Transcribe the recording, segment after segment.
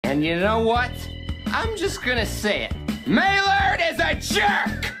And you know what? I'm just gonna say it. Maillard is a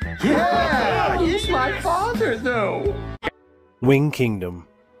jerk! Yeah, he's my father, though. Wing Kingdom,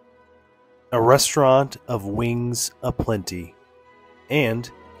 a restaurant of wings aplenty, and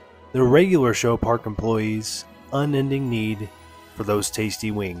the regular show park employees' unending need for those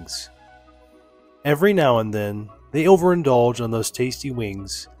tasty wings. Every now and then, they overindulge on those tasty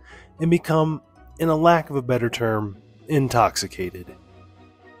wings and become, in a lack of a better term, intoxicated.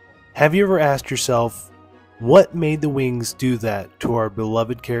 Have you ever asked yourself, what made the wings do that to our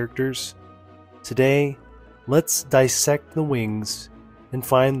beloved characters? Today, let's dissect the wings and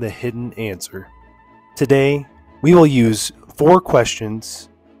find the hidden answer. Today, we will use 4 questions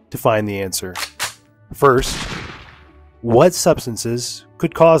to find the answer. First, what substances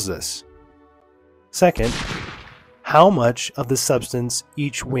could cause this? Second, how much of the substance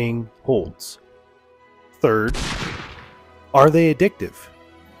each wing holds? Third, are they addictive?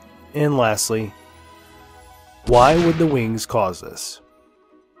 And lastly, why would the wings cause this?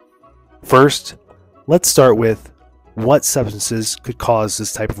 First, let's start with what substances could cause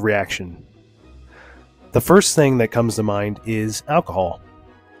this type of reaction. The first thing that comes to mind is alcohol.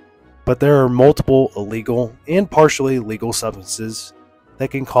 But there are multiple illegal and partially legal substances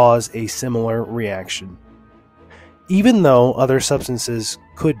that can cause a similar reaction. Even though other substances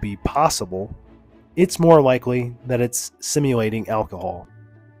could be possible, it's more likely that it's simulating alcohol.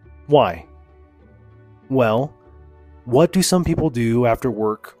 Why? Well, what do some people do after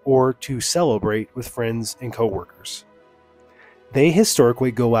work or to celebrate with friends and coworkers? They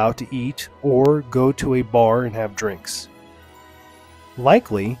historically go out to eat or go to a bar and have drinks.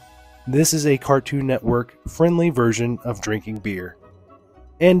 Likely, this is a Cartoon Network friendly version of drinking beer,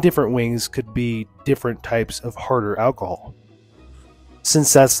 and different wings could be different types of harder alcohol.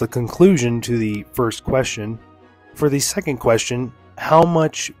 Since that's the conclusion to the first question, for the second question, how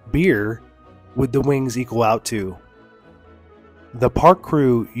much beer would the wings equal out to? The park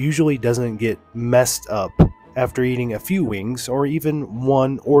crew usually doesn't get messed up after eating a few wings or even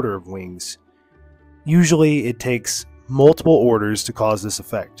one order of wings. Usually it takes multiple orders to cause this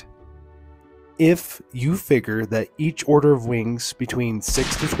effect. If you figure that each order of wings between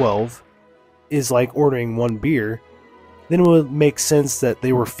 6 to 12 is like ordering one beer, then it would make sense that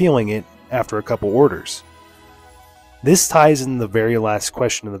they were feeling it after a couple orders. This ties in the very last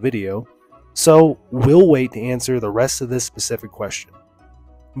question of the video, so we'll wait to answer the rest of this specific question.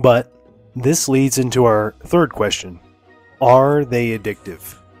 But this leads into our third question. Are they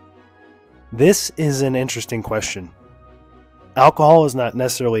addictive? This is an interesting question. Alcohol is not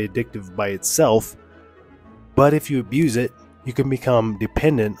necessarily addictive by itself, but if you abuse it, you can become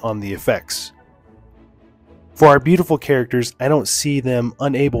dependent on the effects. For our beautiful characters, I don't see them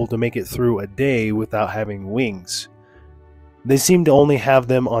unable to make it through a day without having wings. They seem to only have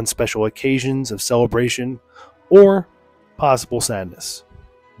them on special occasions of celebration or possible sadness.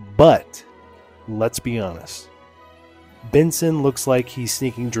 But, let's be honest, Benson looks like he's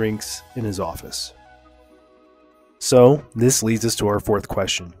sneaking drinks in his office. So, this leads us to our fourth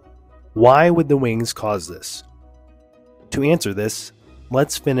question. Why would the wings cause this? To answer this,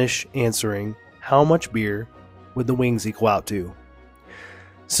 let's finish answering how much beer would the wings equal out to.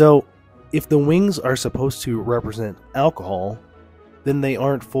 So, if the wings are supposed to represent alcohol, then they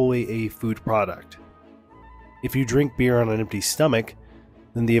aren't fully a food product. If you drink beer on an empty stomach,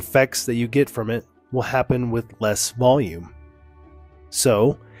 then the effects that you get from it will happen with less volume.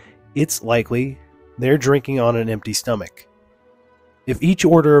 So, it's likely they're drinking on an empty stomach. If each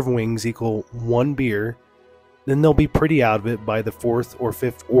order of wings equal one beer, then they'll be pretty out of it by the 4th or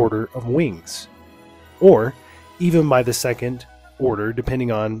 5th order of wings, or even by the 2nd order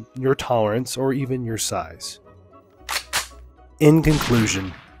depending on your tolerance or even your size. In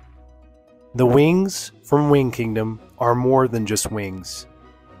conclusion, the wings from Wing Kingdom are more than just wings.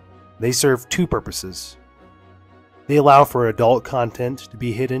 They serve 2 purposes. They allow for adult content to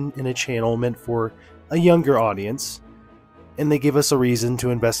be hidden in a channel meant for a younger audience, and they give us a reason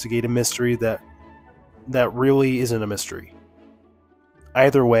to investigate a mystery that really isn't a mystery.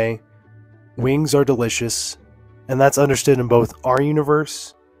 Either way, wings are delicious, and that's understood in both our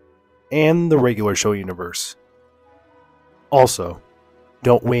universe and the regular show universe. Also,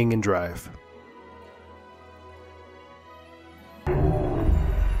 don't wing and drive.